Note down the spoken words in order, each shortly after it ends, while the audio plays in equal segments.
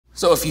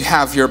So if you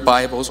have your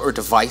Bibles or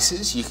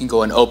devices, you can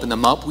go and open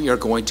them up. We are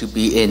going to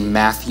be in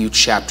Matthew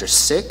chapter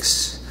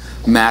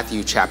 6.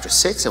 Matthew chapter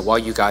 6. And while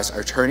you guys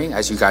are turning,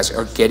 as you guys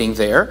are getting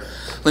there,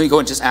 let me go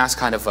and just ask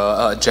kind of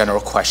a general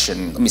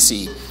question. Let me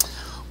see.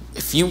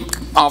 If you,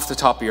 off the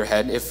top of your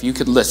head, if you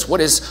could list, what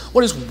is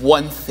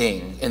one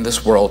thing in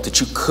this world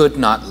that you could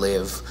not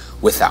live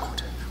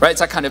without? Right? It's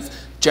that kind of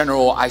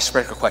general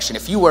icebreaker question.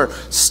 If you were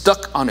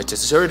stuck on a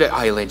deserted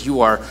island,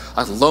 you are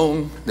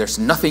alone, there's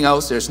nothing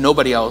else, there's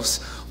nobody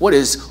else, what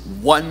is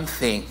one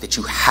thing that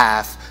you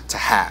have to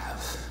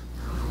have?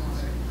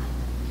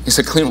 You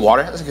said clean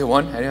water? That's a good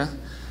one. Yeah.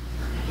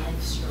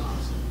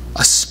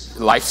 A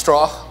life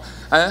straw?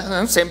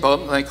 Same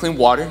boat, like clean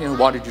water,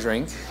 water to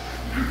drink.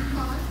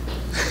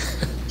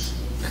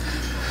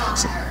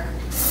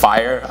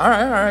 Fire. All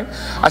right.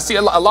 I see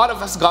a lot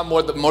of us got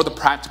more the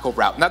practical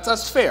route, and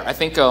that's fair. I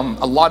think a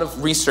lot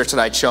of research that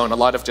I'd shown, a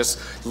lot of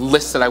just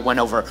lists that I went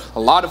over, a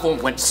lot of them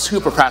went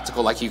super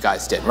practical like you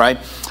guys did, right?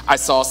 I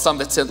saw some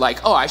that said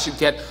like, oh, I should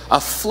get a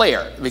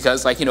flare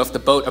because like, if the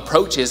boat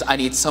approaches, I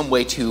need some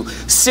way to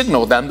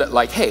signal them that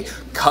like, hey,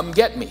 come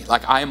get me.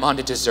 Like I am on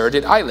a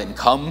deserted island,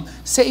 come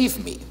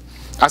save me.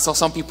 I saw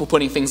some people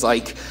putting things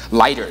like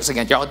lighters.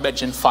 Again, y'all had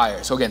mentioned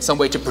fire. So again, some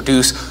way to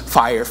produce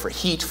fire for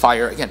heat,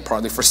 fire, again,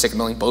 partly for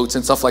signaling boats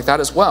and stuff like that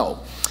as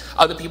well.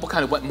 Other people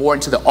kind of went more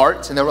into the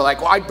arts and they were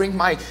like, well, I'd bring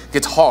my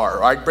guitar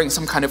or I'd bring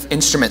some kind of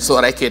instrument so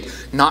that I could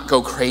not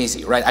go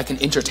crazy, right? I can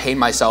entertain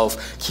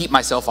myself, keep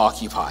myself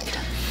occupied.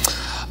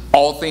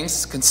 All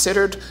things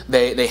considered,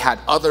 they had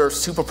other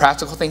super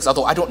practical things,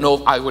 although I don't know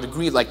if I would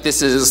agree like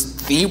this is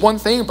the one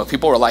thing, but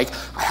people were like,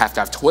 I have to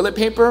have toilet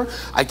paper.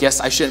 I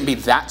guess I shouldn't be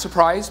that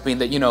surprised, being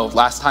that,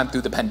 last time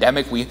through the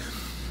pandemic, we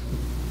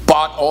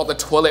bought all the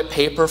toilet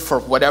paper for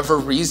whatever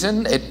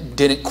reason. It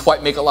didn't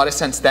quite make a lot of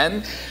sense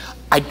then.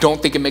 I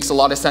don't think it makes a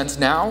lot of sense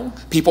now.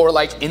 People are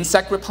like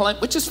insect repellent,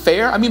 which is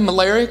fair. I mean,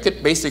 malaria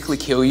could basically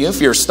kill you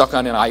if you're stuck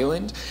on an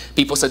island.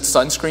 People said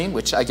sunscreen,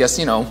 which I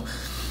guess,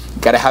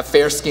 gotta have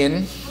fair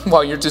skin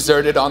while you're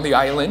deserted on the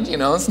island.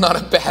 It's not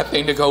a bad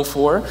thing to go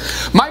for.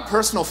 My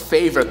personal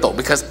favorite though,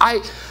 because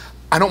I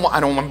don't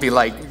want to be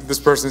like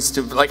this person's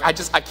stupid. Like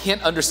I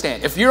can't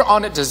understand. If you're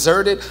on a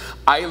deserted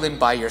island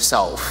by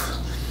yourself,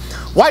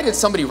 why did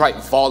somebody write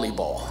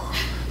volleyball?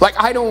 Like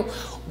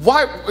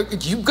why are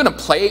you gonna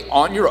play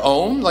on your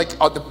own? Like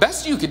the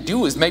best you could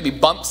do is maybe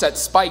bump set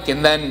spike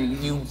and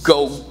then you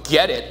go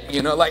get it.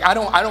 Like I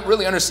don't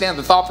really understand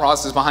the thought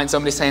process behind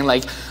somebody saying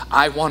like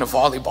I want a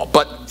volleyball,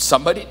 but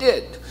somebody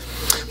did.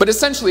 But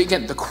essentially,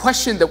 again, the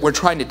question that we're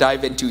trying to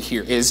dive into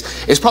here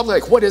is probably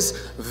like, what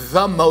is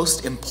the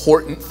most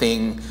important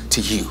thing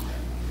to you?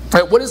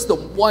 Right? What is the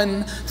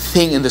one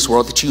thing in this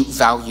world that you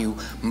value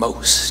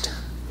most?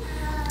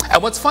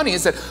 And what's funny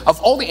is that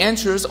of all the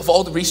answers, of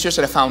all the research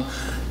that I found,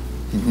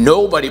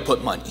 nobody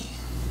put money.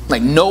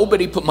 Like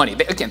nobody put money.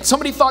 Again,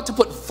 somebody thought to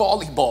put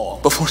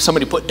volleyball before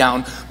somebody put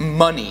down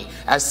money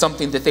as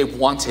something that they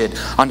wanted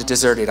on a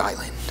deserted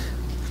island.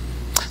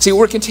 See,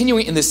 we're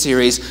continuing in this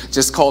series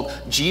just called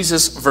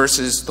Jesus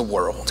versus the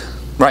world,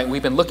 right?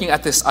 We've been looking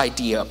at this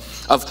idea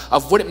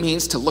of what it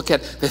means to look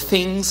at the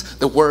things,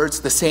 the words,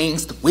 the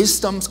sayings, the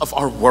wisdoms of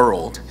our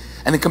world,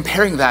 and then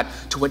comparing that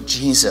to what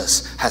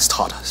Jesus has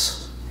taught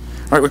us.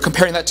 Right? We're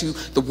comparing that to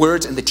the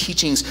words and the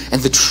teachings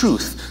and the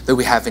truth that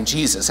we have in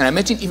Jesus. And I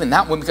mentioned even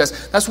that one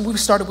because that's what we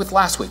started with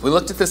last week. We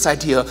looked at this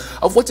idea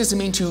of what does it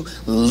mean to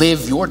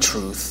live your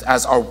truth,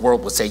 as our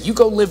world would say. You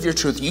go live your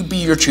truth, you be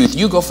your truth,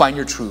 you go find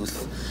your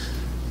truth.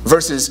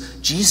 Versus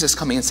Jesus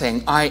coming and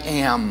saying, I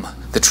am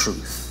the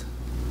truth.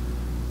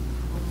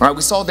 Right?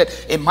 We saw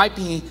that it might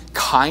be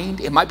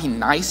kind, it might be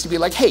nice to be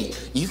like, hey,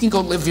 you can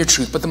go live your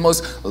truth. But the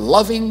most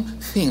loving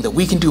thing that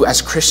we can do as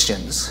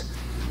Christians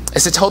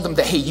is to tell them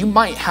that, hey, you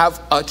might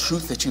have a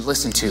truth that you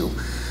listen to,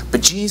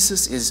 but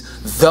Jesus is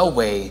the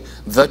way,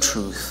 the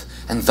truth,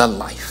 and the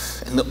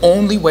life. And the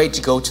only way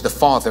to go to the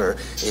Father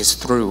is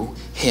through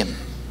him.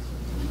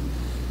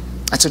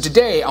 And so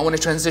today, I want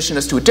to transition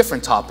us to a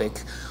different topic,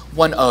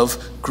 one of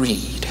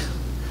greed.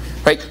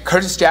 Right?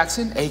 Curtis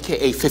Jackson,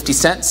 aka 50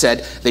 Cent,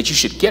 said that you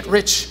should get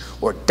rich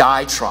or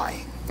die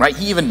trying. Right?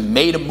 He even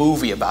made a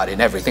movie about it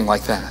and everything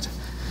like that.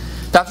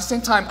 But at the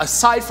same time,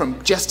 aside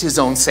from just his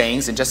own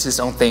sayings and just his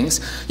own things,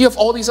 you have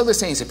all these other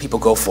sayings that people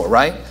go for,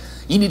 right?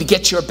 You need to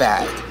get your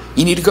bag.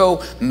 You need to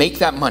go make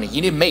that money.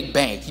 You need to make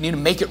bank. You need to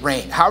make it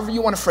rain. However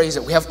you want to phrase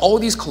it, we have all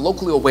these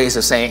colloquial ways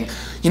of saying,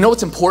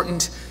 what's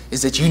important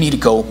is that you need to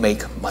go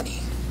make money.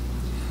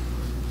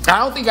 I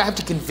don't think I have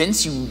to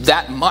convince you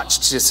that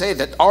much to say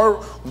that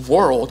our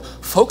world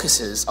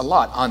focuses a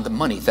lot on the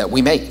money that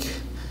we make.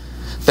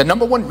 The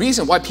number one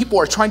reason why people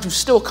are trying to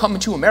still come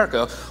into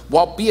America,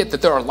 albeit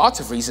that there are lots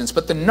of reasons,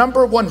 but the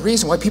number one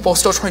reason why people are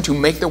still trying to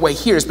make their way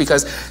here is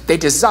because they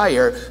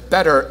desire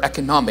better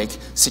economic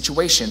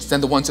situations than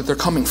the ones that they're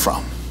coming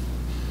from.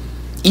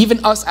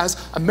 Even us as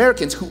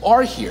Americans who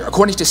are here,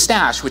 according to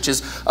Stash, which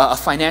is a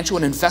financial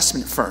and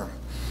investment firm,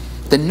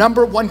 the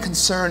number one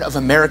concern of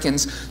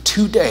Americans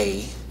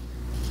today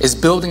is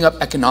building up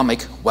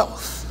economic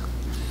wealth.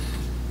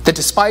 That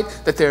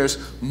despite that there's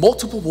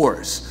multiple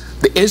wars,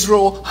 The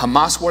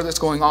Israel-Hamas war that's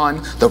going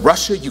on, the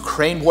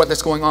Russia-Ukraine war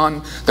that's going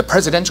on, the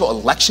presidential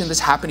election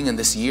that's happening in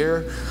this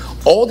year,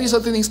 all these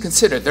other things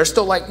considered, they're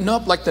still like,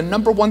 nope, like the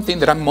number one thing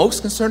that I'm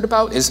most concerned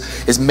about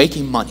is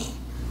making money.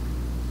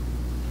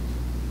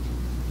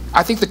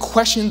 I think the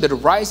question that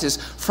arises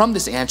from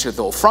this answer,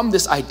 though, from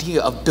this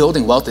idea of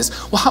building wealth is,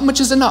 well, how much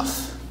is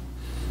enough?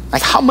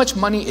 Like, how much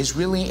money is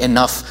really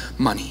enough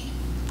money?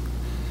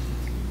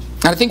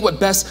 And I think what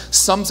best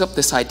sums up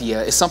this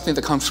idea is something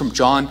that comes from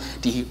John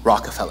D.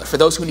 Rockefeller. For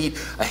those who need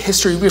a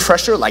history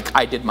refresher, like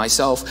I did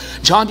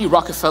myself, John D.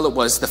 Rockefeller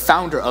was the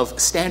founder of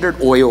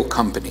Standard Oil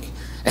Company,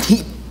 and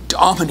he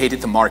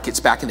dominated the markets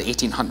back in the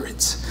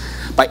 1800s.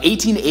 By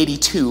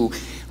 1882,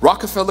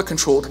 Rockefeller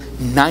controlled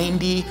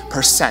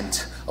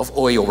 90% of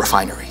oil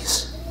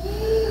refineries.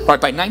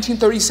 Right, by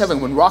 1937,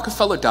 when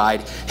Rockefeller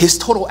died, his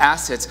total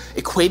assets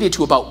equated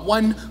to about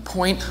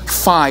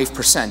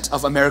 1.5%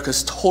 of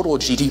America's total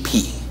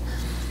GDP.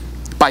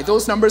 By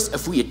those numbers,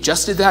 if we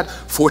adjusted that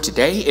for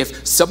today,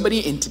 if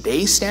somebody in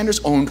today's standards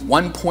owned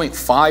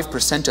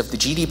 1.5% of the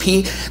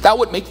GDP, that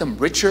would make them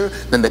richer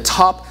than the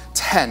top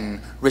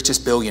 10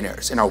 richest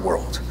billionaires in our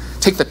world.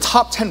 Take the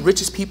top 10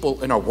 richest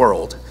people in our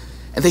world,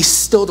 and they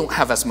still don't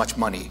have as much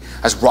money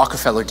as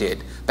Rockefeller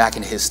did back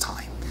in his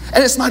time.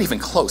 And it's not even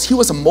close. He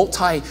was a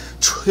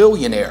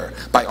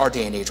multi-trillionaire by our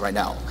day and age right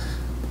now.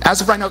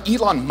 As of right now,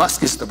 Elon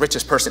Musk is the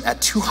richest person at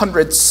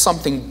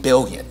 200-something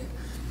billion.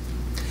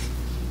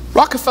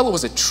 Rockefeller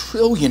was a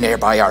trillionaire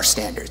by our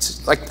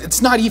standards. Like,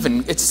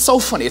 it's so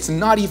funny, it's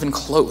not even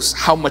close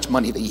how much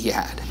money that he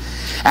had.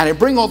 And I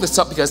bring all this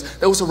up because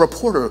there was a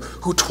reporter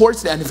who,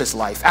 towards the end of his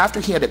life, after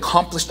he had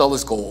accomplished all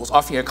his goals,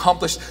 after he had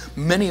accomplished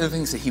many of the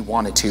things that he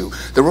wanted to,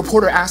 the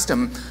reporter asked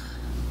him,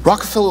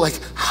 Rockefeller, like,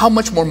 how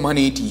much more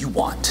money do you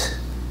want?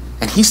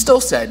 And he still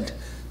said,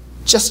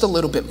 just a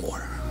little bit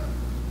more.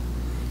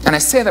 And I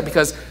say that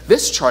because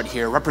this chart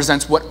here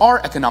represents what our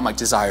economic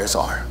desires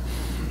are.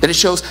 That it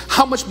shows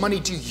how much money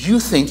do you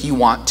think you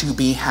want to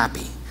be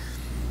happy.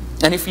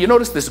 And if you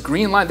notice this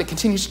green line that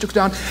continues to go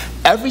down,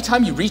 every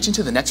time you reach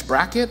into the next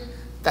bracket,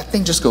 that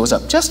thing just goes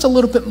up just a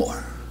little bit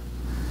more.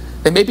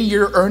 Then maybe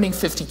you're earning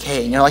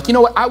 50K and you're like, you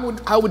know what,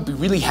 I would be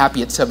really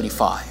happy at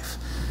 75.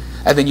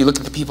 And then you look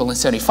at the people in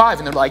 75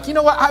 and they're like, you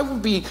know what, I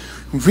would be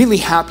really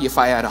happy if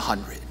I had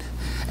 100.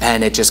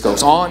 And it just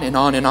goes on and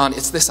on and on.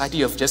 It's this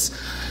idea of just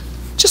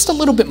a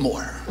little bit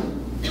more.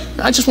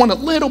 I just want a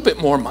little bit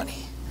more money.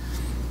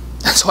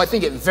 And so I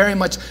think it very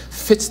much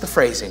fits the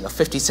phrasing of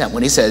 50 Cent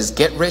when he says,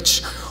 get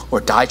rich or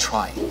die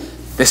trying.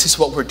 This is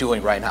what we're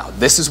doing right now.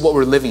 This is what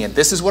we're living in.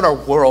 This is what our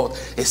world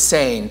is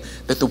saying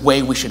that the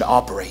way we should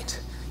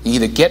operate. You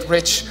either get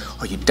rich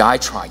or you die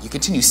trying. You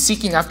continue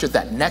seeking after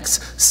that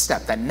next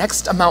step, that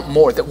next amount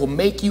more that will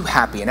make you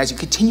happy. And as you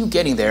continue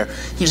getting there,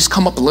 you just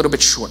come up a little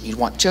bit short. You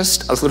want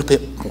just a little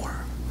bit more.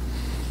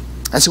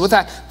 And so with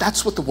that,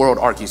 that's what the world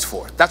argues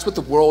for. That's what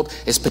the world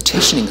is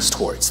petitioning us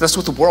towards. That's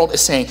what the world is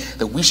saying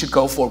that we should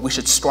go for, we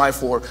should strive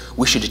for,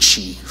 we should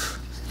achieve.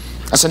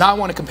 And so now I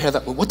want to compare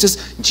that with what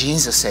does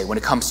Jesus say when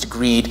it comes to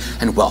greed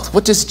and wealth?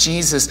 What does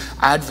Jesus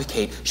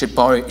advocate should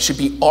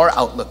be our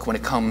outlook when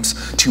it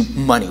comes to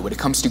money, when it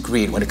comes to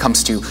greed, when it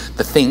comes to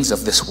the things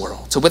of this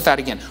world? So with that,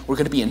 again, we're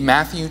going to be in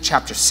Matthew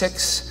chapter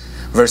 6,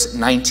 verse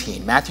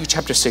 19. Matthew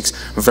chapter 6,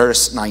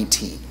 verse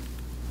 19.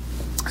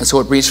 And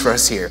so it reads for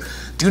us here,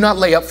 do not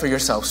lay up for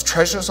yourselves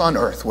treasures on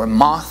earth where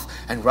moth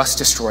and rust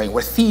destroy,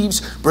 where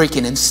thieves break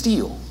in and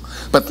steal.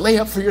 But lay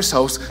up for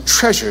yourselves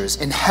treasures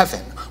in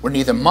heaven, where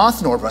neither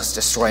moth nor rust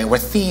destroy, and where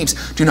thieves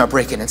do not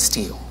break in and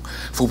steal.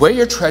 For where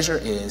your treasure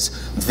is,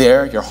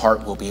 there your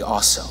heart will be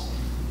also.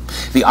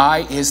 The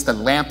eye is the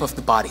lamp of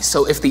the body.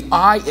 So if the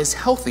eye is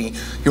healthy,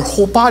 your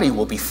whole body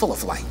will be full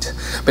of light.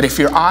 But if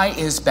your eye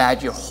is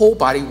bad, your whole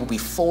body will be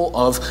full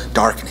of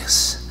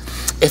darkness.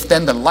 If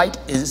the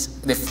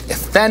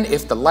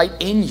light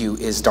in you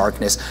is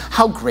darkness,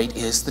 how great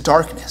is the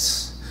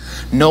darkness?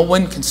 No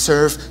one can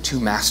serve two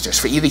masters,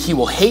 for either he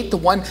will hate the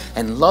one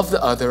and love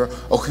the other,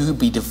 or he will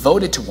be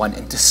devoted to one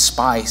and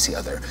despise the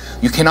other.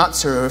 You cannot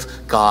serve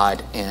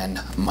God and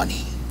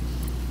money.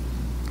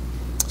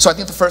 So I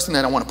think the first thing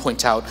that I want to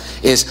point out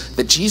is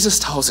that Jesus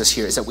tells us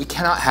here is that we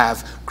cannot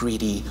have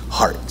greedy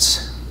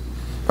hearts.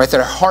 Right? That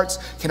our hearts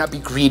cannot be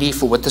greedy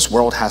for what this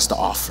world has to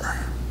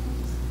offer.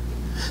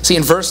 See,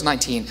 in verse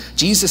 19,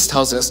 Jesus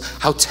tells us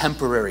how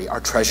temporary our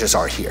treasures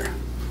are here.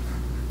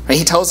 Right?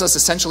 He tells us,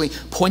 essentially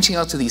pointing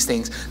out to these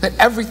things, that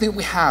everything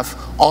we have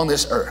on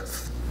this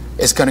earth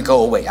is going to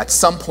go away at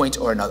some point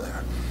or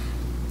another.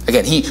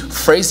 Again, he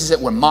phrases it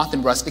where moth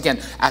and rust. Again,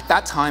 at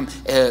that time,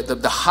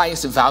 the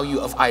highest value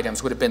of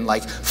items would have been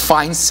like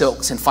fine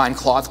silks and fine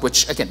cloth,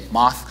 which, again,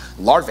 moth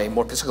larvae,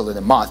 more particularly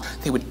than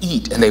moth, they would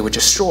eat and they would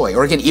destroy.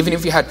 Or again, even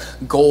if you had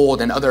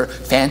gold and other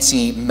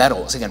fancy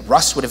metals, again,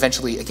 rust would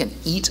eventually, again,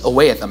 eat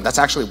away at them. That's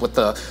actually what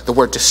the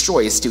word destroy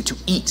is to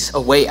eat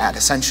away at,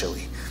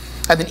 essentially.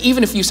 And then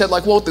even if you said,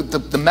 like, well,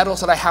 the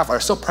metals that I have are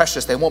so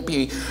precious, they won't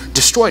be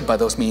destroyed by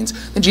those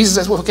means, then Jesus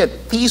says, well, okay,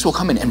 thieves will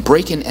come in and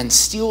break in and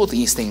steal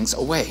these things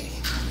away.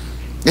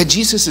 That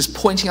Jesus is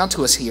pointing out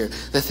to us here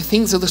that the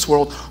things of this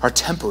world are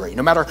temporary.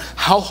 No matter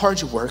how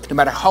hard you work, no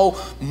matter how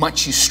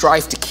much you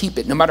strive to keep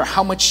it, no matter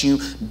how much you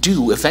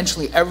do,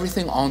 eventually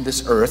everything on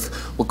this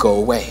earth will go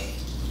away.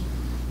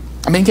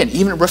 I mean, again,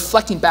 even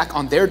reflecting back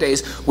on their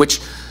days, which,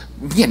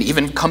 again,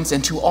 even comes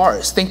into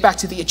ours. Think back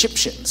to the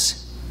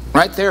Egyptians,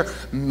 right? Their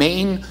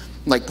main,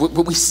 like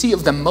what we see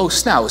of them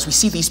most now is we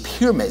see these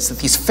pyramids that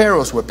these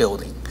pharaohs were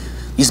building,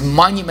 these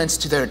monuments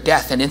to their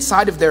death. And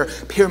inside of their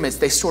pyramids,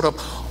 they stored up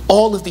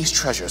all of these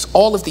treasures,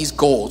 all of these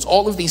golds,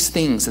 all of these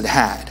things that they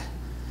had.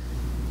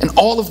 And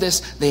all of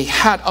this they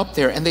had up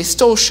there, and they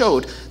still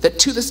showed that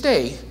to this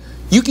day,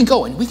 you can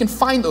go and we can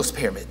find those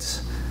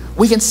pyramids.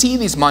 We can see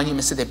these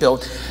monuments that they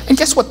built. And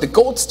guess what? The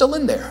gold's still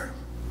in there.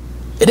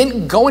 It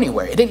didn't go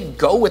anywhere. It didn't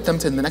go with them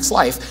to the next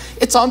life.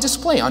 It's on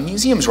display on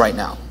museums right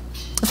now.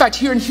 In fact,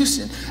 here in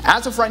Houston,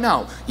 as of right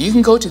now, you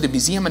can go to the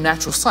Museum of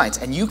Natural Science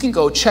and you can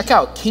go check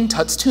out King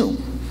Tut's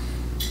tomb.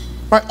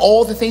 Right?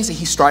 All the things that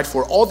he strived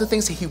for, all the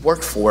things that he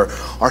worked for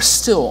are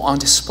still on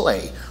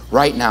display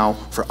right now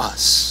for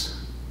us.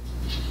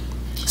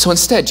 So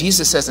instead,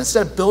 Jesus says,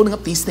 instead of building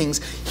up these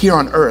things here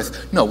on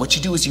earth, no, what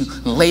you do is you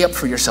lay up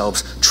for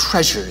yourselves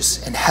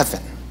treasures in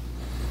heaven.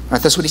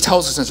 Right? That's what he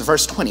tells us in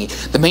verse 20.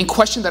 The main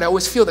question that I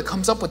always feel that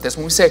comes up with this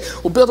when we say,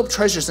 we'll build up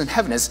treasures in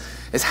heaven is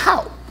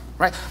how?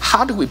 Right?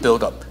 How do we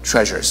build up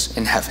treasures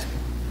in heaven?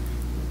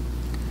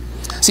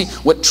 See,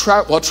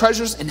 while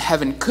treasures in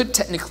heaven could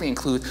technically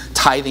include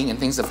tithing and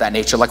things of that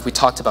nature, like we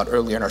talked about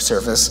earlier in our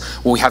service,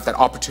 where we have that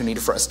opportunity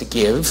for us to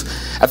give.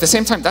 At the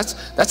same time,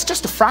 that's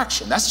just a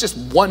fraction. That's just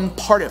one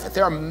part of it.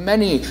 There are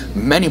many,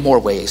 many more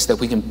ways that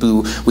we can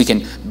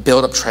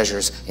build up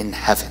treasures in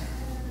heaven.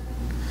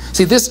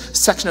 See, this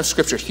section of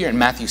scripture here in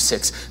Matthew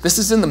 6, this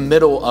is in the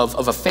middle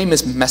of a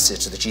famous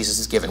message that Jesus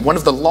has given, one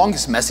of the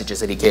longest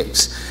messages that he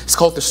gives. It's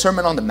called the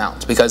Sermon on the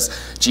Mount because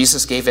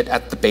Jesus gave it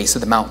at the base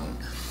of the mountain.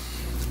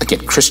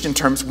 Again, Christian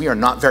terms, we are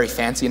not very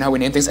fancy in how we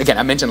name things. Again,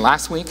 I mentioned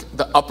last week,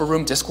 the upper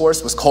room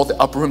discourse was called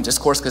the upper room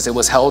discourse because it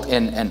was held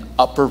in an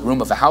upper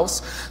room of a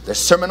house. The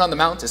Sermon on the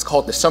Mount is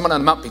called the Sermon on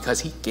the Mount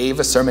because he gave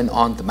a sermon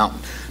on the mountain.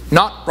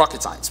 Not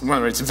rocket science.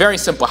 Remember, it's very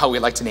simple how we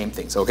like to name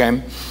things,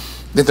 okay?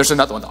 Then there's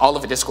another one, the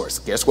Olivet Discourse.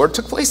 Guess where it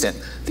took place in?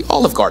 The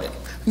Olive Garden.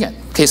 Again,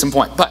 case in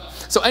point. But,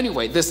 so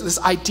anyway, this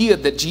idea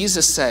that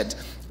Jesus said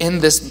in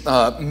this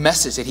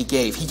message that he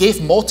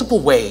gave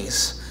multiple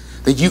ways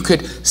that you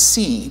could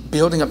see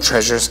building up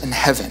treasures in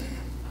heaven.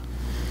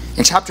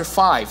 In chapter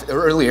 5,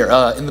 or earlier,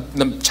 in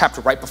the chapter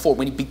right before,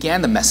 when he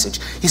began the message,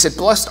 he said,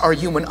 "Blessed are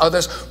you when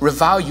others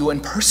revile you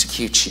and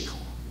persecute you."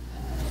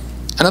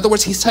 In other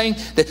words, he's saying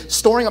that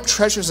storing up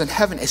treasures in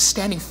heaven is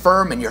standing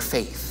firm in your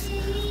faith.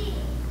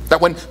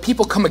 That when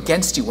people come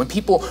against you, when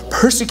people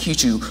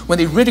persecute you, when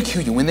they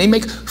ridicule you, when they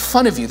make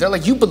fun of you, they're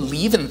like, you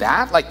believe in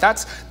that? Like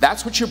that's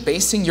what you're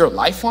basing your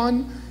life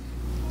on?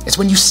 It's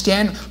when you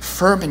stand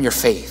firm in your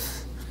faith.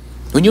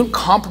 When you don't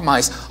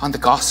compromise on the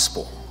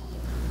gospel.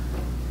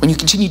 When you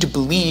continue to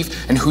believe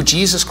in who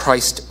Jesus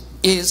Christ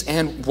is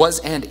and was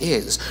and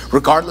is,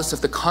 regardless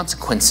of the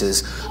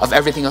consequences of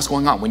everything else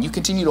going on. When you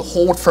continue to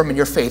hold firm in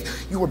your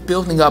faith, you are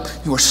building up,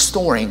 you are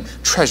storing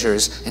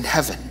treasures in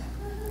heaven.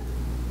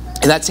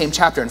 In that same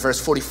chapter, in verse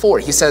 44,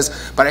 he says,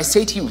 "But I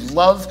say to you,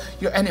 love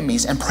your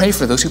enemies and pray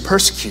for those who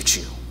persecute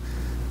you."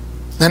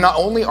 Then not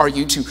only are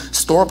you to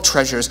store up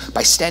treasures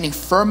by standing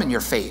firm in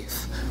your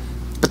faith,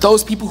 but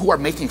those people who are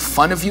making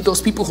fun of you, those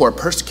people who are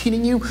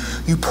persecuting you,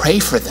 you pray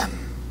for them.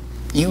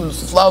 You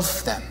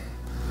love them.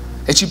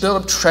 That you build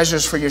up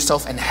treasures for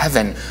yourself in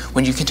heaven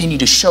when you continue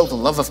to show the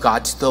love of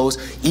God to those,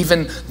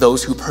 even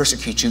those who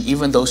persecute you,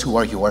 even those who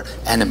are your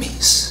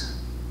enemies.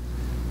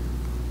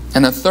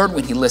 And the third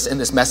one he lists in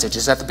this message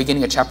is at the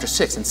beginning of chapter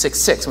 6, in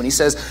 6:6, when he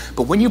says,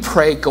 "But when you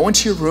pray, go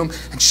into your room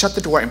and shut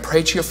the door and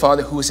pray to your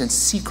Father who is in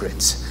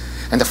secret.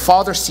 And the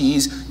Father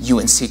sees you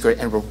in secret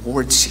and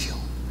rewards you."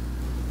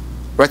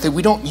 Right? That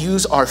we don't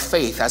use our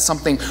faith as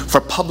something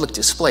for public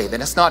display. That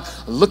it's not,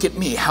 look at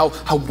me, how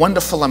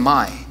wonderful am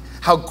I?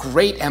 How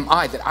great am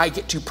I that I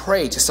get to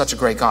pray to such a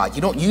great God?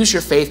 You don't use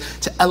your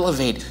faith to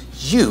elevate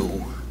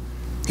you.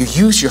 You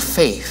use your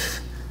faith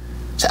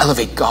to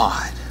elevate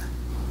God.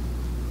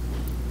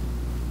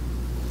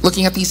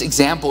 Looking at these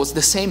examples,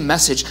 the same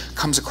message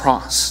comes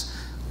across.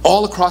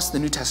 All across the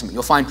New Testament,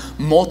 you'll find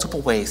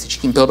multiple ways that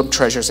you can build up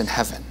treasures in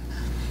heaven.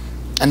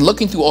 And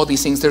looking through all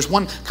these things, there's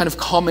one kind of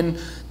common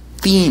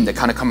theme that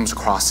kind of comes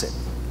across it.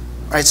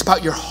 Right? It's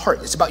about your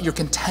heart. It's about your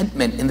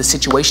contentment in the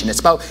situation. It's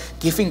about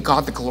giving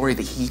God the glory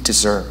that he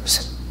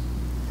deserves.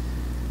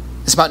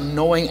 It's about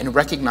knowing and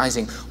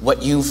recognizing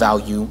what you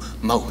value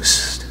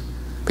most.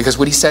 Because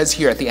what he says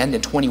here at the end in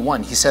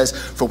 21, he says,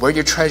 "For where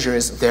your treasure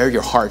is, there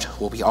your heart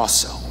will be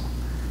also."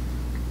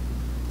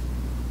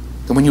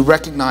 And when you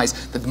recognize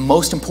that the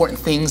most important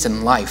things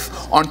in life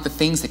aren't the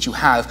things that you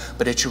have,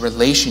 but it's your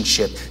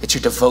relationship, it's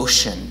your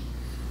devotion,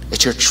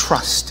 it's your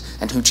trust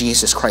in who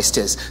Jesus Christ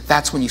is,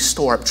 that's when you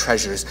store up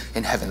treasures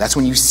in heaven. That's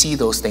when you see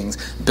those things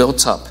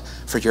built up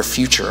for your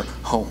future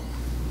home.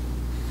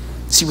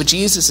 See, what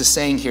Jesus is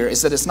saying here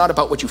is that it's not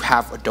about what you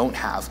have or don't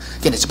have.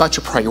 Again, it's about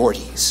your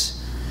priorities.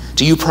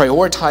 Do you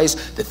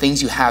prioritize the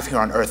things you have here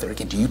on earth? Or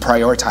again, do you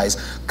prioritize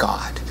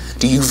God?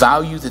 Do you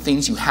value the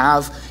things you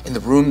have in the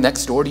room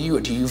next door to you,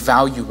 or do you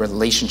value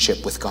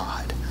relationship with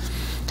God?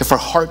 If our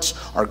hearts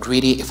are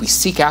greedy, if we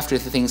seek after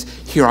the things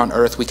here on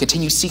earth, we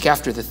continue to seek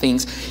after the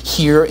things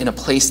here in a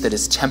place that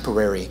is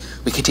temporary,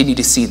 we continue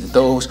to see that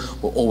those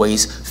will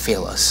always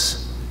fail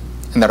us.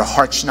 And that our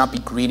hearts should not be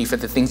greedy for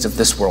the things of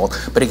this world,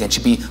 but again,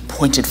 should be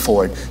pointed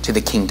forward to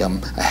the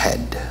kingdom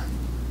ahead.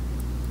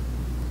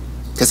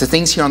 Because the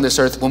things here on this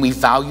earth, when we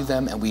value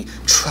them and we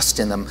trust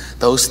in them,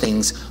 those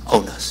things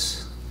own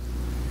us.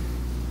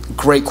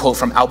 Great quote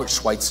from Albert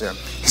Schweitzer.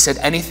 He said,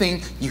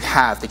 anything you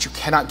have that you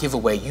cannot give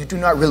away, you do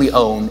not really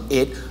own,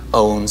 it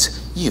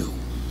owns you.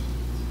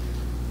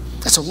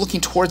 And so looking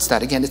towards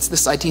that, again, it's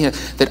this idea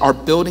that our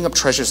building up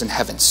treasures in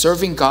heaven,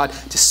 serving God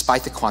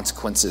despite the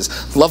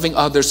consequences, loving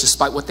others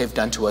despite what they've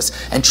done to us,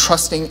 and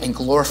trusting and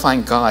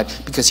glorifying God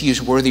because he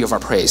is worthy of our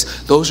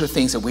praise. Those are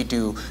things that we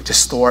do to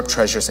store up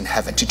treasures in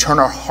heaven, to turn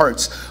our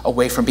hearts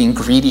away from being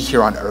greedy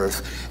here on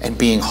earth and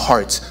being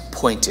hearts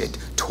pointed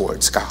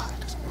towards God.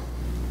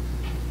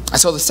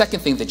 And so the second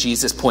thing that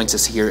Jesus points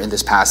us here in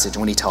this passage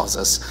when he tells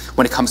us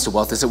when it comes to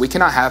wealth is that we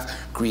cannot have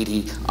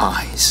greedy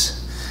eyes.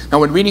 Now,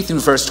 when reading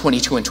through verse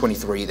 22 and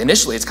 23,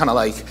 initially it's kind of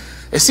like,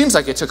 it seems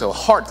like it took a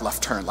hard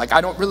left turn. Like,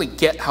 I don't really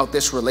get how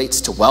this relates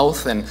to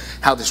wealth and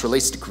how this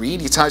relates to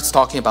greed. He starts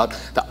talking about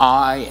the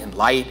eye and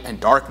light and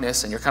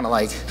darkness, and you're kind of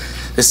like,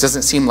 this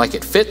doesn't seem like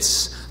it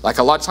fits. Like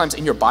a lot of times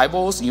in your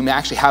Bibles, you may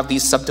actually have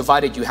these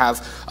subdivided. You have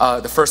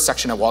the first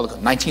section a while ago,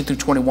 19 through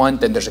 21,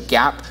 then there's a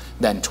gap,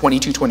 then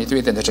 22,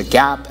 23, then there's a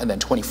gap, and then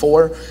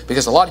 24.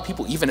 Because a lot of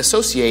people even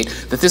associate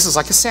that this is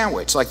like a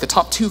sandwich. Like the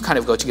top two kind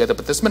of go together,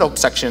 but this middle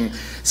section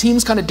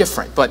seems kind of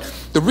different. But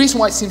the reason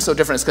why it seems so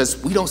different is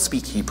because we don't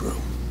speak Hebrew,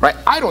 right?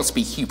 I don't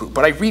speak Hebrew,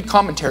 but I read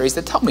commentaries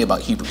that tell me about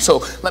Hebrew.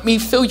 So let me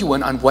fill you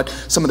in on what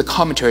some of the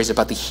commentaries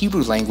about the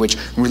Hebrew language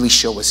really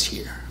show us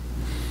here.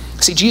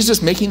 See,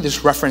 Jesus making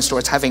this reference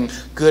towards having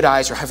good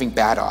eyes or having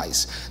bad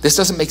eyes. This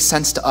doesn't make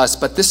sense to us,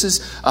 but this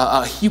is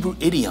a Hebrew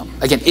idiom.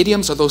 Again,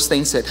 idioms are those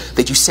things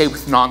that you say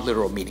with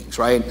non-literal meanings,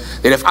 right?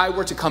 That if I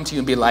were to come to you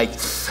and be like,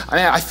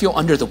 I feel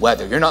under the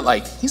weather, you're not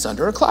like, he's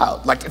under a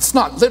cloud. Like, it's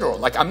not literal.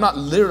 Like, I'm not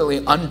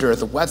literally under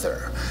the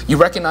weather. You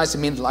recognize it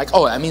means like,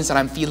 oh, that means that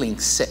I'm feeling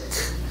sick.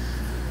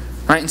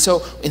 Right? And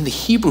so in the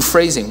Hebrew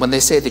phrasing, when they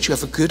say that you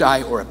have a good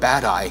eye or a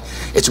bad eye,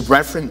 it's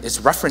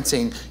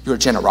referencing your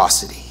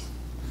generosity.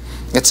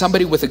 That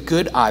somebody with a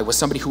good eye was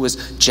somebody who was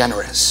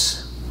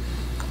generous.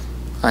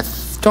 I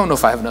don't know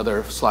if I have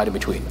another slide in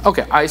between.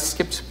 Okay, I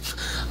skipped.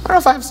 I don't know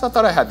if I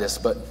thought I had this,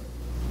 but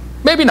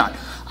maybe not.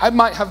 I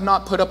might have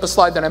not put up a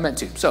slide that I meant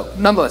to. So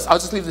nonetheless, I'll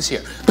just leave this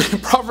here. But in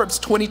Proverbs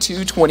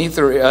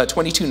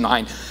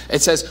 22:9,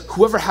 it says,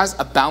 whoever has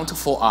a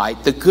bountiful eye,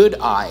 the good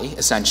eye,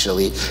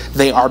 essentially,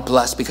 they are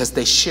blessed because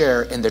they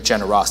share in their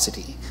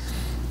generosity.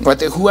 Right?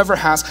 That whoever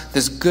has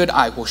this good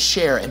eye will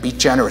share and be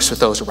generous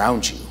with those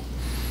around you.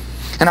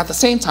 And at the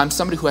same time,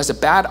 somebody who has a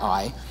bad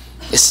eye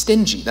is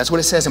stingy. That's what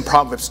it says in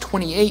Proverbs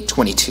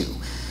 28:22.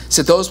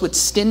 So those with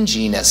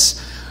stinginess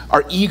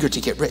are eager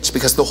to get rich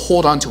because they'll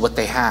hold on to what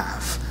they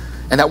have.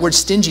 And that word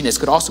stinginess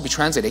could also be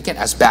translated, again,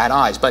 as bad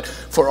eyes. But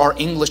for our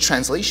English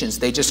translations,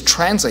 they just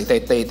translate,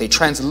 they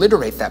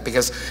transliterate that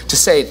because to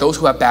say those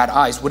who have bad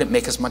eyes wouldn't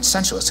make as much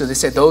sense to us. So they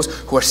say those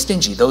who are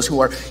stingy, those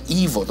who are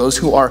evil, those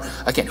who are,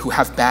 again, who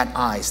have bad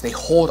eyes, they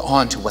hold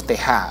on to what they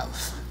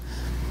have.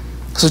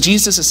 So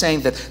Jesus is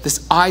saying that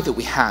this eye that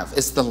we have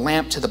is the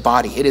lamp to the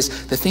body. It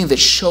is the thing that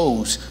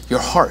shows your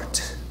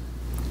heart.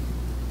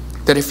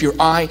 That if your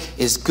eye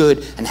is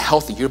good and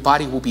healthy, your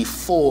body will be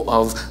full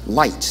of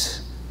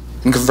light.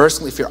 And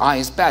conversely, if your eye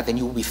is bad, then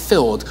you will be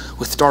filled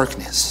with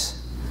darkness.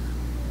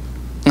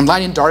 And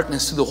light and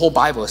darkness through the whole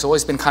Bible has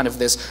always been kind of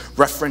this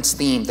reference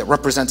theme that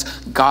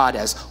represents God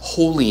as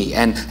holy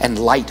and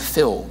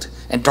light-filled,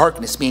 and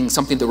darkness being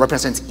something that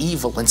represents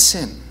evil and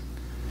sin.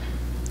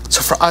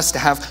 So for us to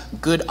have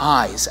good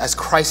eyes, as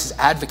Christ is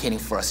advocating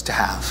for us to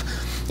have,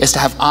 is to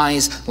have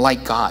eyes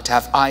like God, to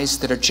have eyes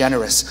that are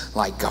generous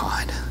like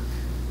God.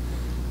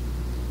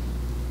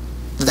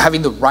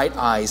 Having the right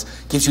eyes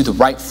gives you the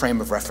right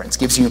frame of reference,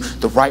 gives you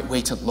the right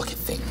way to look at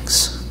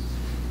things.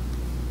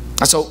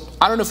 And so,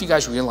 I don't know if you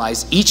guys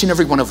realize, each and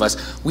every one of us,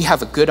 we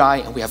have a good eye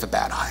and we have a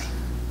bad eye.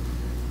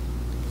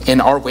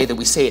 In our way that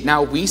we say it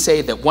now, we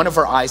say that one of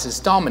our eyes is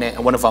dominant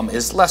and one of them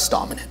is less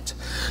dominant.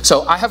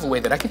 So I have a way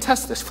that I can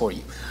test this for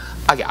you.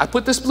 Okay, I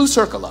put this blue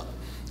circle up.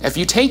 If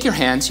you take your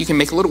hands, you can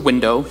make a little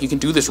window. You can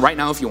do this right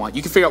now if you want.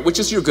 You can figure out which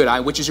is your good eye,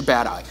 which is your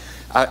bad eye.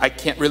 I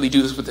can't really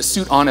do this with the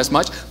suit on as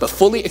much, but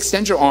fully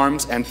extend your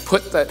arms and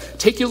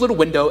take your little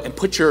window and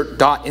put your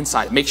dot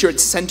inside. Make sure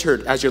it's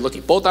centered as you're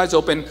looking. Both eyes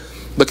open,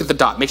 look at the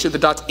dot. Make sure the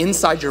dot's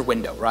inside your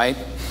window, right?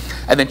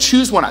 And then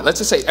choose one eye. Let's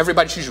just say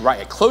everybody choose your right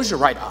eye. Close your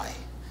right eye.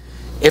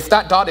 If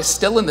that dot is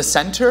still in the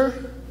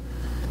center,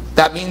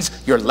 that means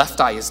your left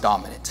eye is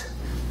dominant.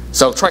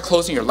 So try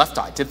closing your left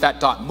eye. Did that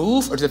dot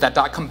move or did that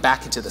dot come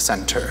back into the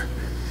center?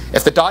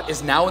 If the dot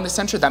is now in the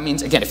center, that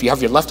means, again, if you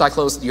have your left eye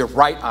closed, your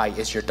right eye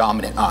is your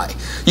dominant eye.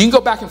 You can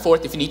go back and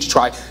forth if you need to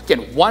try.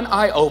 Again, one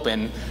eye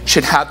open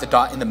should have the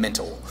dot in the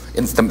middle.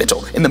 In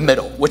the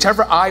middle.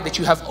 Whichever eye that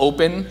you have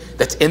open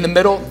that's in the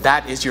middle,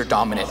 that is your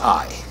dominant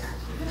eye.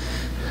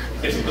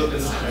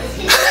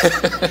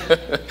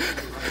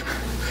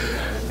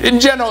 In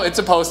general, it's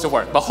supposed to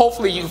work, but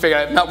hopefully you can figure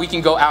out. Now we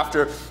can go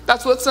after.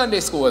 That's what Sunday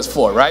school is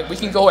for, right? We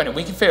can go in and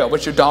we can figure out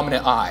what's your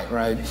dominant eye,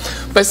 right?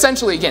 But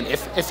essentially, again,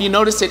 if you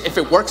notice it, if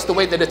it works the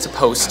way that it's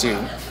supposed to,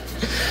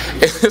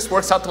 if this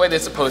works out the way that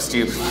it's supposed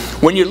to,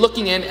 when you're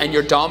looking in and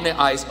your dominant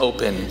eye is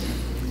open,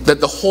 that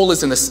the hole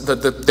is in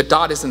the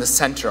dot is in the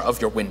center of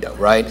your window,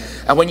 right?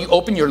 And when you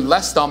open your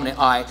less dominant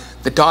eye,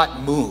 the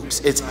dot moves.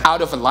 It's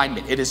out of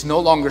alignment. It is no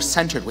longer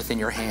centered within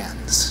your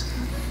hands.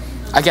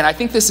 Again, I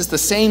think this is the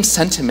same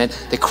sentiment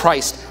that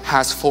Christ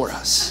has for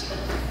us.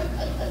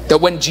 That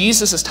when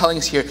Jesus is telling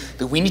us here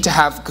that we need to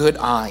have good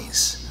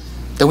eyes,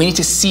 that we need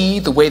to see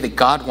the way that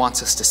God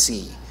wants us to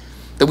see,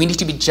 that we need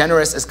to be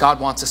generous as God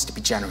wants us to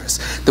be generous,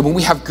 that when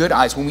we have good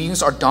eyes, when we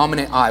use our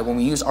dominant eye, when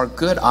we use our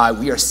good eye,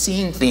 we are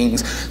seeing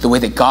things the way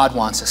that God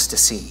wants us to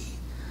see.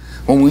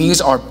 When we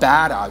use our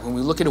bad eye, when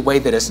we look at a way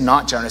that is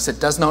not generous,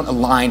 that does not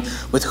align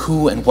with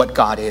who and what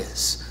God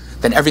is,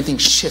 then everything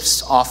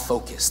shifts off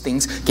focus.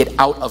 Things get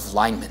out of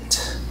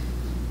alignment.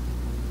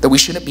 That we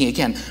shouldn't be,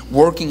 again,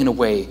 working in a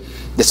way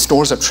that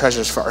stores up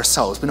treasures for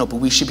ourselves. But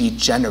we should be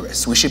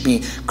generous. We should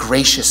be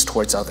gracious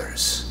towards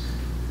others.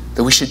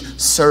 That we should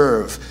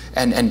serve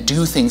and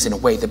do things in a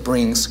way that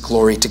brings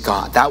glory to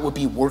God. That would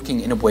be working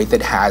in a way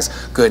that has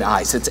good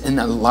eyes. It's in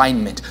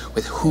alignment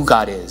with who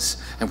God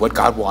is and what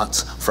God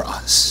wants for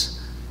us.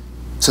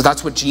 So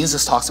that's what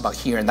Jesus talks about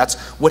here, and that's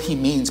what he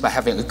means by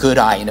having a good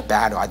eye and a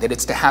bad eye, that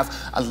it's to have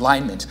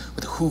alignment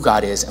with who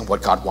God is and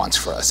what God wants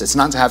for us. It's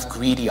not to have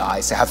greedy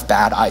eyes, to have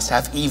bad eyes, to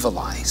have evil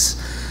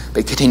eyes,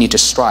 but continue to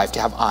strive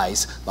to have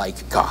eyes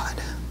like God.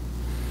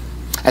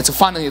 And so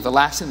finally, the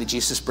last thing that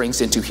Jesus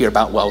brings into here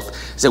about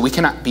wealth is that we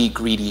cannot be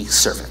greedy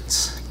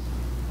servants.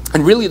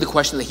 And really the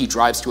question that he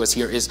drives to us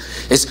here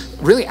is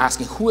really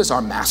asking, who is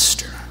our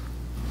master?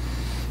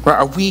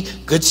 Are we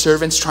good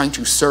servants trying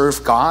to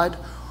serve God?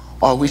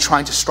 Or are we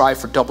trying to strive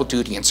for double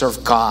duty and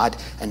serve God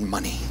and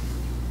money?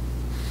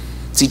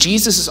 See,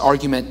 Jesus'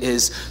 argument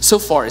is, so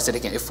far, is that,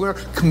 again, if we're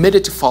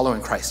committed to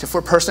following Christ, if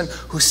we're a person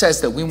who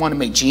says that we want to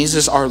make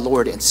Jesus our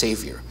Lord and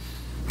Savior,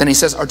 then he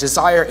says our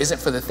desire isn't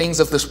for the things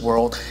of this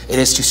world, it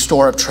is to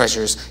store up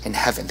treasures in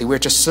heaven. That we're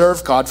to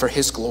serve God for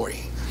his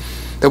glory.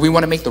 That we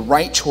want to make the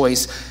right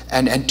choice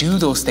and do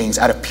those things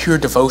out of pure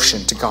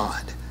devotion to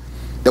God.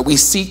 That we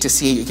seek to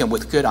see, again,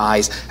 with good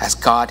eyes as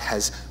God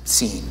has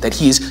seen. That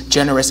he is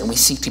generous and we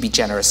seek to be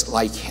generous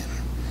like him.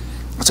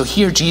 And so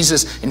here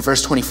Jesus, in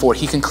verse 24,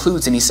 he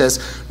concludes and he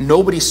says,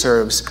 nobody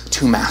serves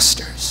two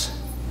masters.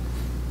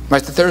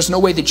 Right? That there's no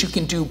way that you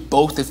can do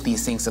both of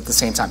these things at the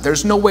same time.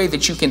 There's no way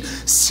that you can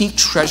seek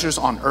treasures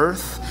on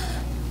earth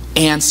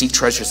and seek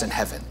treasures in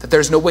heaven. That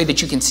there's no way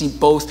that you can see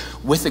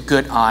both with a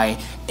good eye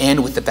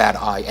and with the bad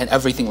eye and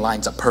everything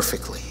lines up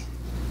perfectly.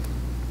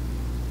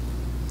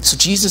 So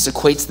Jesus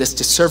equates this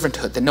to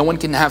servanthood, that no one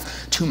can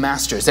have two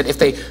masters, that if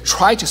they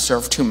try to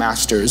serve two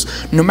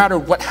masters, no matter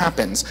what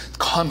happens,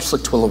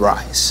 conflict will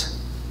arise.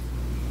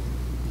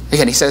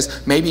 Again, he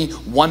says maybe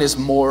one is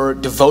more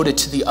devoted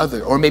to the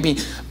other, or maybe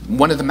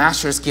one of the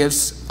masters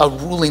gives a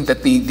ruling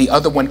that the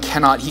other one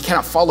cannot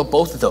follow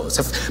both of those.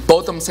 If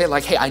both of them say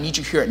like, hey, I need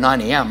you here at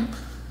 9 a.m.,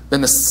 then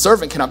the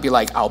servant cannot be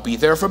like, I'll be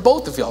there for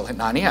both of y'all at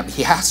 9 a.m.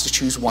 He has to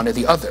choose one or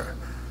the other.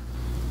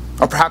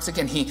 Or perhaps,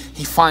 again, he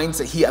finds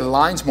that he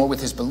aligns more with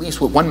his beliefs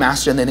with one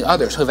master than the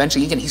other. So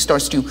eventually, again, he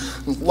starts to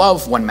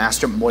love one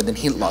master more than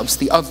he loves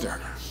the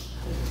other.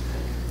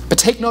 But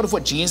take note of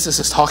what Jesus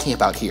is talking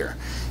about here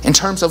in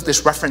terms of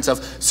this reference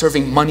of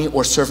serving money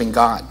or serving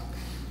God.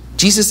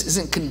 Jesus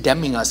isn't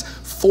condemning us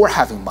for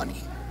having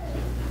money.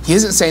 He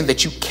isn't saying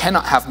that you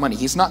cannot have money.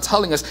 He's not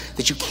telling us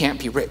that you can't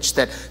be rich,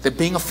 that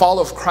being a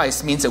follower of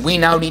Christ means that we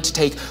now need to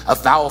take a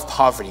vow of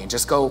poverty and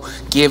just go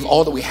give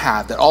all that we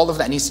have, that all of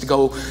that needs to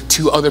go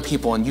to other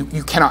people and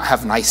you cannot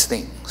have nice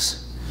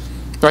things.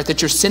 Right?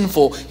 That you're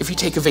sinful if you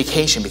take a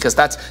vacation because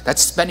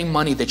that's spending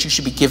money that you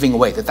should be giving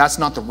away, that's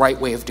not the right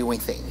way of doing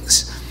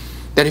things.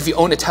 That if you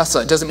own a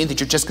Tesla, it doesn't mean that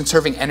you're just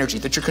conserving energy,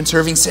 that you're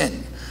conserving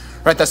sin.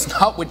 Right? That's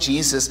not what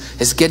Jesus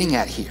is getting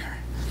at here.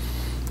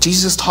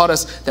 Jesus taught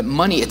us that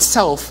money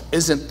itself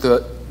isn't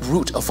the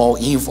root of all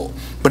evil,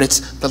 but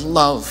it's the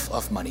love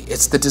of money.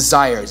 It's the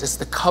desires, it's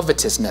the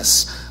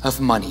covetousness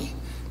of money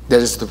that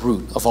is the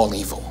root of all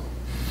evil.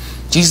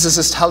 Jesus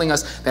is telling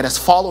us that as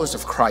followers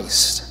of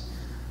Christ,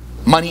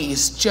 money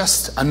is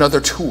just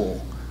another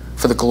tool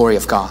for the glory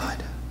of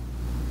God.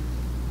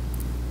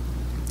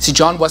 See,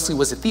 John Wesley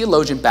was a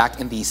theologian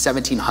back in the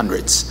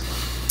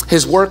 1700s.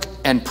 His work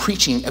and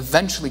preaching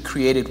eventually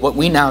created what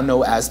we now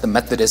know as the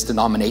Methodist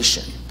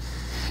denomination.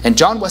 And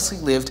John Wesley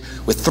lived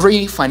with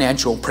 3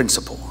 financial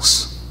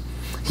principles.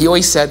 He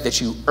always said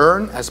that you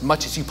earn as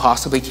much as you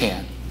possibly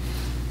can,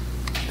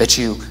 that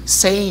you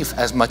save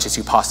as much as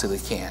you possibly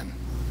can,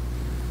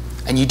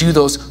 And you do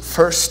those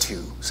first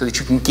two so that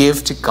you can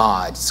give to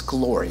God's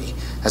glory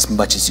as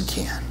much as you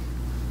can.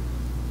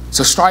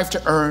 So strive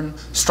to earn,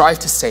 strive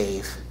to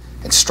save,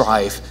 and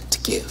strive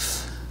to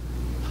give.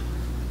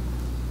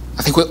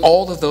 I think with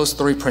all of those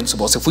three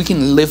principles, if we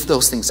can live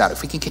those things out,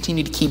 if we can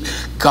continue to keep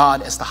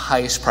God as the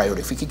highest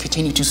priority, if we can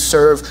continue to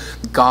serve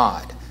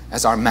God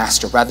as our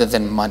master rather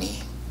than money,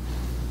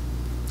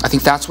 I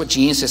think that's what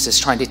Jesus is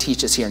trying to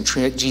teach us here, and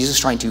Jesus is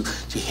trying to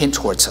hint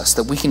towards us,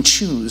 that we can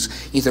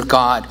choose either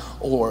God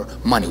or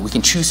money. We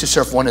can choose to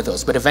serve one of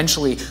those, but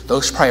eventually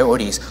those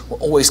priorities will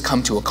always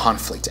come to a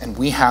conflict, and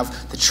we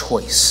have the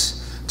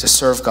choice to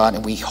serve God,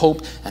 and we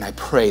hope and I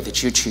pray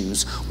that you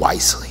choose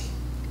wisely.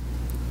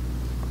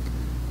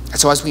 And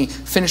so as we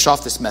finish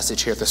off this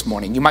message here this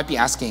morning, you might be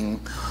asking,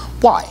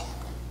 why?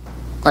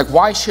 Like,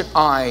 why should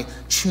I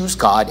choose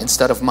God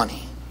instead of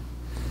money?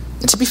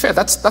 And to be fair,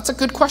 that's a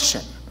good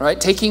question, right?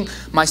 Taking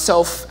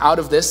myself out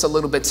of this a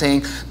little bit,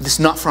 saying this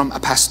not from a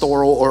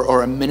pastoral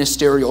or a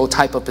ministerial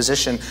type of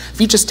position.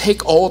 If you just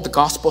take all the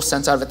gospel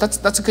sense out of it,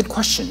 that's a good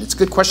question. It's a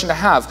good question to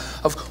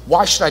have of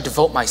why should I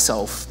devote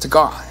myself to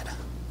God?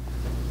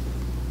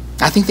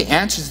 I think the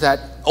answer to that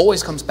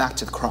always comes back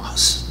to the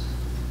cross.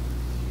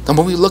 And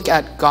when we look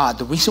at God,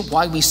 the reason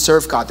why we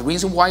serve God, the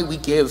reason why we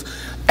give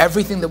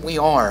everything that we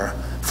are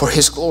for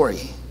his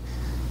glory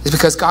is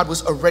because God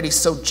was already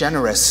so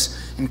generous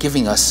in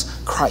giving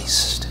us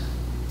Christ.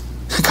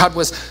 God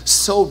was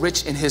so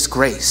rich in his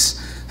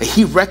grace that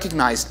he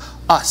recognized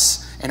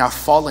us and our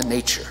fallen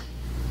nature,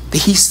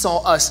 that he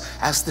saw us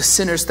as the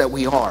sinners that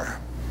we are.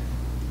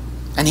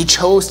 And he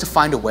chose to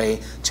find a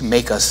way to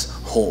make us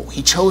whole.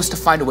 He chose to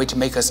find a way to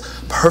make us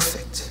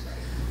perfect.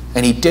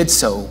 And he did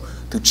so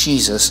through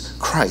Jesus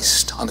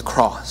Christ on the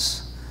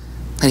cross.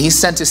 And he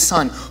sent his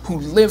son who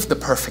lived the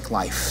perfect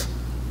life,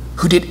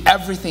 who did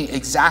everything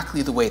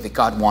exactly the way that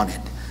God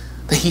wanted.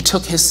 That he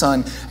took his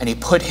son and he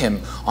put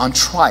him on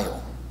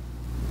trial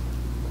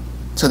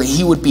so that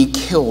he would be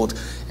killed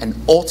and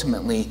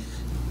ultimately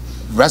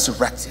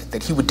resurrected,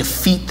 that he would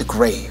defeat the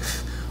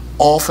grave,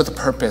 all for the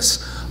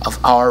purpose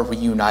of our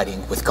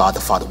reuniting with God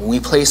the Father. When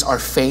we place our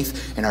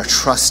faith and our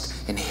trust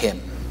in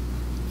him,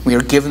 we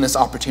are given this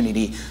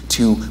opportunity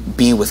to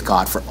be with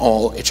God for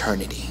all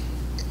eternity.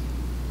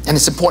 And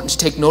it's important to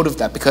take note of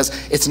that, because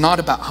it's not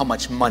about how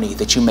much money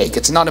that you make.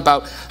 It's not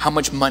about how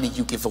much money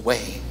you give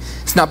away.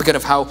 It's not because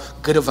of how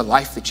good of a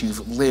life that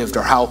you've lived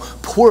or how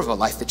poor of a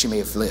life that you may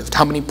have lived,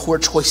 how many poor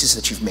choices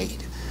that you've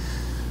made.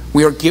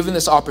 We are given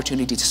this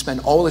opportunity to spend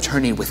all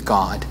eternity with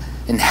God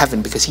in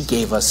heaven because he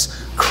gave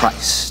us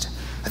Christ.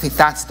 I think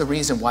that's the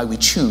reason why we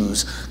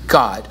choose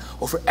God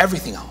over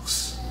everything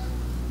else,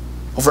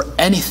 over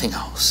anything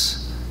else.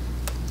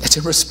 It's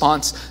in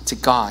response to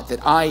God that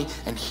I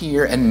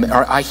here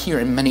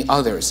and many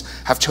others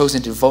have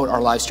chosen to devote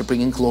our lives to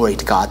bringing glory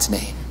to God's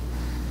name.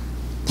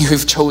 You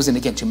have chosen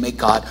again to make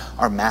God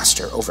our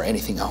master over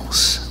anything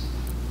else.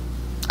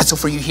 And so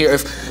for you here,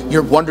 if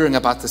you're wondering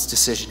about this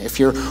decision, if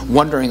you're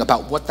wondering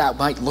about what that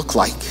might look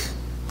like,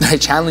 then I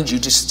challenge you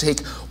just to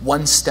take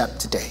one step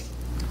today,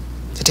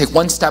 to take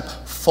one step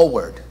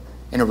forward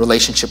in a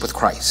relationship with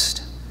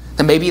Christ.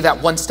 And maybe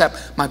that one step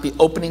might be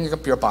opening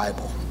up your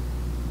Bible,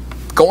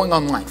 going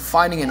online,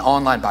 finding an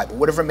online Bible,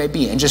 whatever it may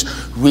be, and just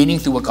reading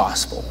through a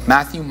gospel.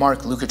 Matthew,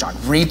 Mark, Luke, or John.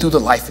 Read through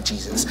the life of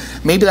Jesus.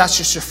 Maybe that's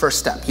just your first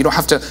step. You don't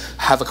have to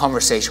have a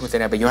conversation with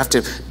anybody. You don't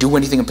have to do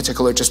anything in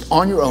particular. Just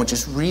on your own,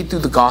 just read through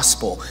the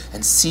gospel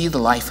and see the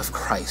life of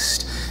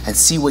Christ and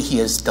see what he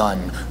has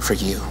done for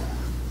you.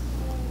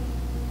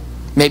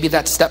 Maybe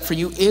that step for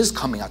you is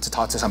coming out to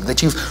talk to somebody,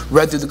 that you've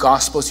read through the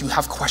Gospels, you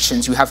have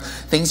questions, you have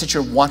things that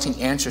you're wanting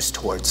answers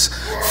towards.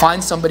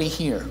 Find somebody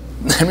here.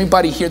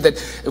 Everybody here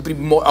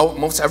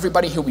almost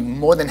everybody here will be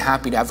more than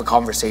happy to have a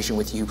conversation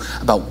with you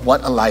about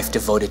what a life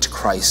devoted to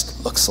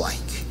Christ looks like.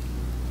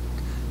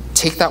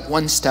 Take that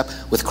one step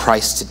with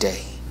Christ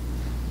today.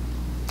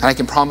 And I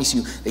can promise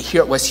you that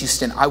here at West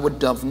Houston, I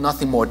would love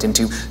nothing more than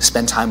to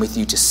spend time with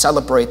you, to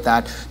celebrate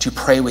that, to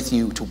pray with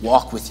you, to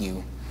walk with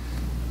you,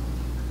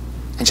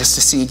 and just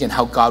to see again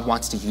how God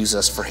wants to use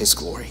us for his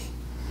glory.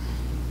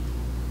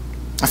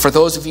 And for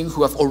those of you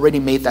who have already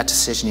made that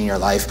decision in your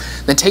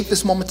life, then take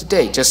this moment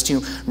today just to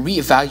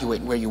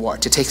reevaluate where you are,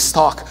 to take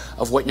stock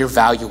of what you're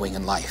valuing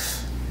in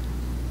life.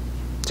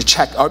 To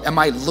check, am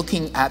I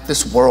looking at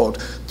this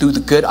world through the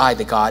good eye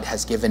that God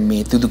has given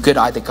me, through the good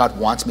eye that God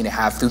wants me to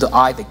have, through the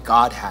eye that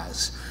God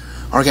has?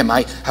 Or again,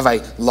 have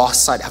I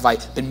lost sight? Have I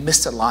been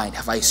misaligned?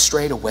 Have I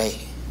strayed away?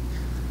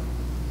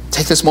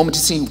 Take this moment to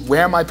see,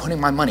 where am I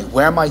putting my money?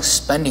 Where am I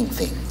spending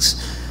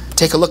things?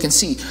 Take a look and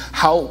see,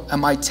 how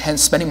am I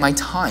spending my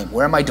time?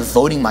 Where am I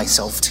devoting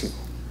myself to?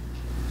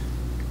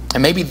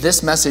 And maybe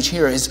this message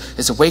here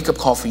is a wake-up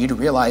call for you to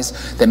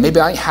realize that maybe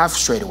I have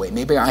strayed away.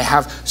 Maybe I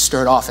have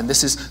stirred off. And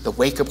this is the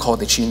wake-up call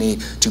that you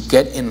need to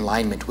get in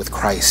alignment with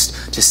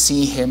Christ, to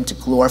see him, to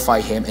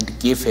glorify him, and to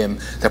give him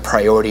the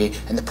priority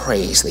and the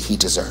praise that he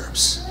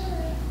deserves.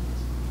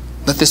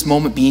 Let this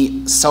moment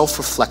be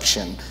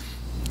self-reflection,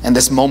 and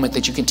this moment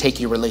that you can take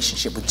your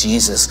relationship with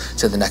Jesus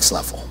to the next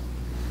level.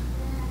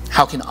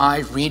 How can I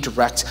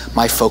redirect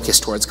my focus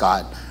towards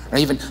God? Or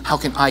even, how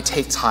can I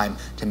take time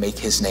to make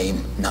his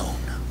name known?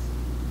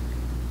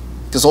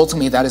 Because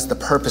ultimately, that is the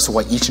purpose of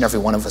what each and every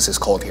one of us is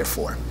called here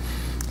for,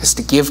 is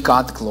to give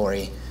God the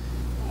glory,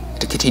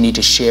 to continue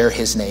to share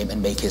his name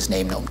and make his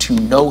name known, to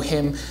know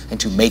him and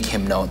to make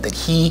him known, that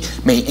he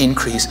may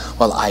increase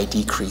while I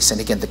decrease. And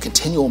again, the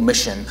continual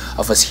mission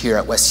of us here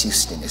at West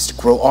Houston is to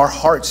grow our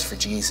hearts for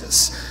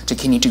Jesus, to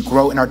continue to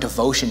grow in our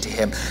devotion to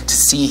him, to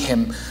see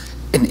him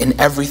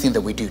in everything that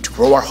we do, to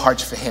grow our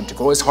hearts for him, to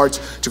grow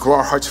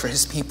our hearts for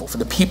his people, for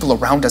the people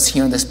around us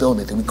here in this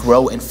building, that we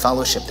grow in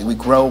fellowship, that we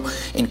grow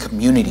in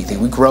community, that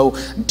we grow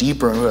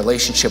deeper in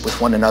relationship with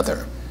one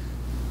another.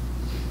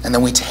 And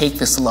then we take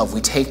this love,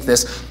 we take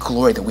this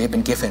glory that we have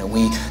been given, and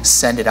we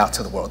send it out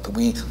to the world, that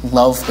we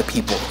love the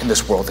people in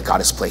this world that God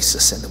has placed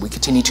us in, that we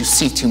continue to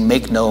seek to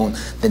make known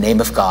the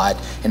name of God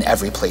in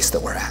every place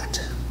that we're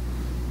at.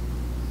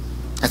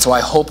 And so I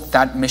hope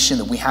that mission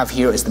that we have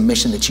here is the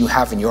mission that you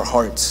have in your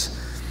hearts.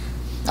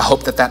 I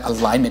hope that that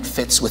alignment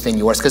fits within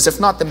yours, because if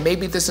not, then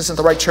maybe this isn't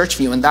the right church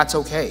for you, and that's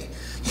okay.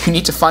 You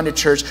need to find a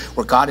church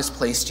where God has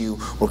placed you,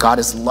 where God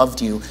has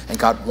loved you, and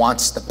God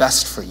wants the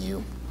best for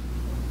you,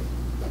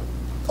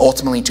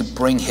 ultimately to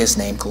bring his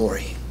name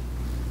glory.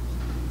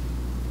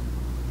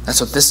 And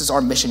so this is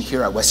our mission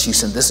here at West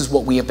Houston. This is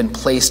what we have been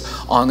placed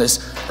on this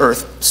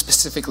earth,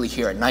 specifically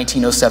here at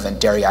 1907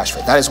 Dairy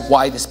Ashford. That is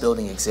why this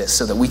building exists,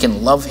 so that we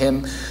can love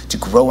him, to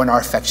grow in our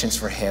affections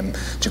for him,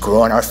 to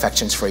grow in our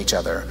affections for each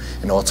other,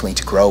 and ultimately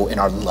to grow in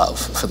our love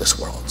for this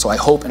world. So I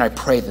hope and I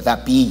pray that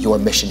that be your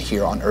mission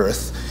here on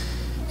earth,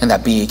 and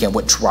that be, again,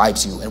 what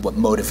drives you and what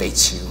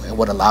motivates you and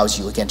what allows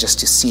you, again,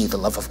 just to see the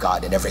love of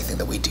God in everything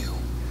that we do.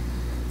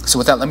 So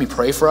with that, let me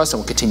pray for us,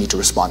 and we'll continue to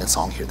respond in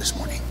song here this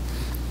morning.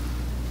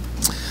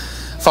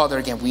 Father,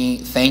 again, we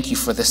thank you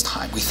for this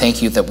time. We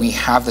thank you that we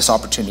have this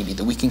opportunity,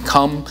 that we can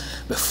come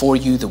before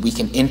you, that we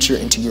can enter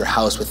into your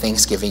house with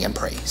thanksgiving and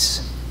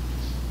praise.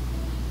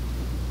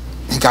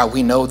 And God,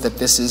 we know that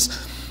this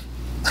is,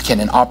 again,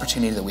 an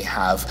opportunity that we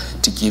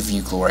have to give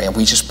you glory. And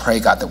we just pray,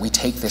 God, that we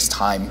take this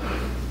time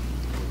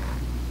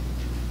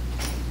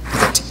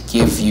to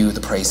give you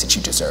the praise that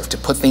you deserve, to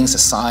put things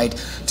aside,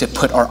 to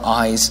put our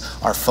eyes,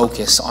 our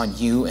focus on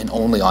you and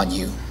only on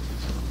you.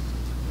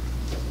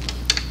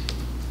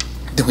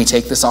 That we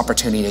take this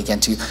opportunity again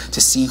to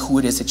see who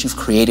it is that you've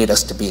created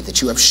us to be,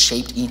 that you have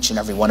shaped each and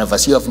every one of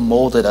us. You have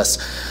molded us.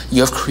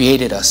 You have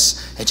created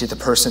us into the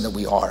person that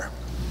we are.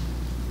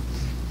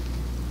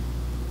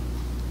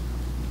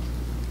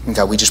 And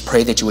God, we just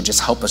pray that you would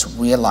just help us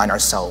realign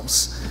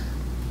ourselves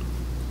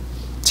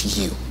to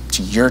you,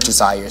 to your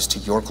desires, to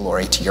your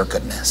glory, to your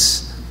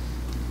goodness.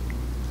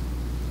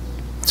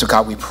 So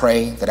God, we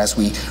pray that as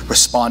we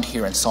respond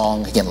here in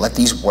song, again, let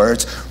these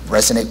words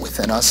resonate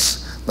within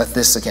us. Let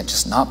this, again,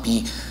 just not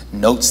be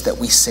notes that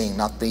we sing,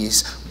 not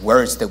these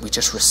words that we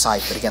just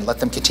recite, but again, let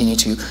them continue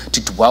to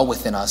dwell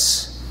within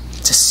us,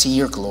 to see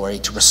your glory,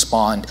 to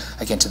respond,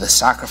 again, to the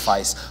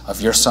sacrifice of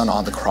your Son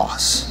on the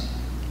cross.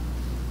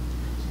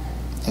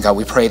 And God,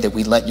 we pray that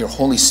we let your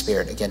Holy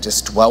Spirit, again,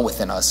 just dwell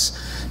within us,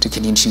 to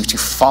continue to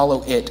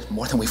follow it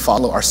more than we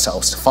follow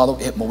ourselves, to follow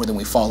it more than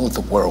we follow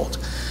the world,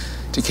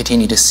 to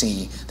continue to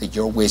see that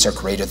your ways are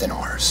greater than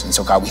ours. And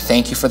so, God, we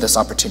thank you for this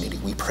opportunity.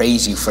 We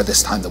praise you for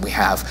this time that we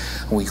have,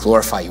 and we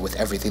glorify you with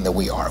everything that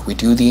we are. We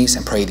do these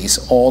and pray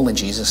these all in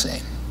Jesus'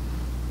 name.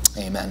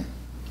 Amen.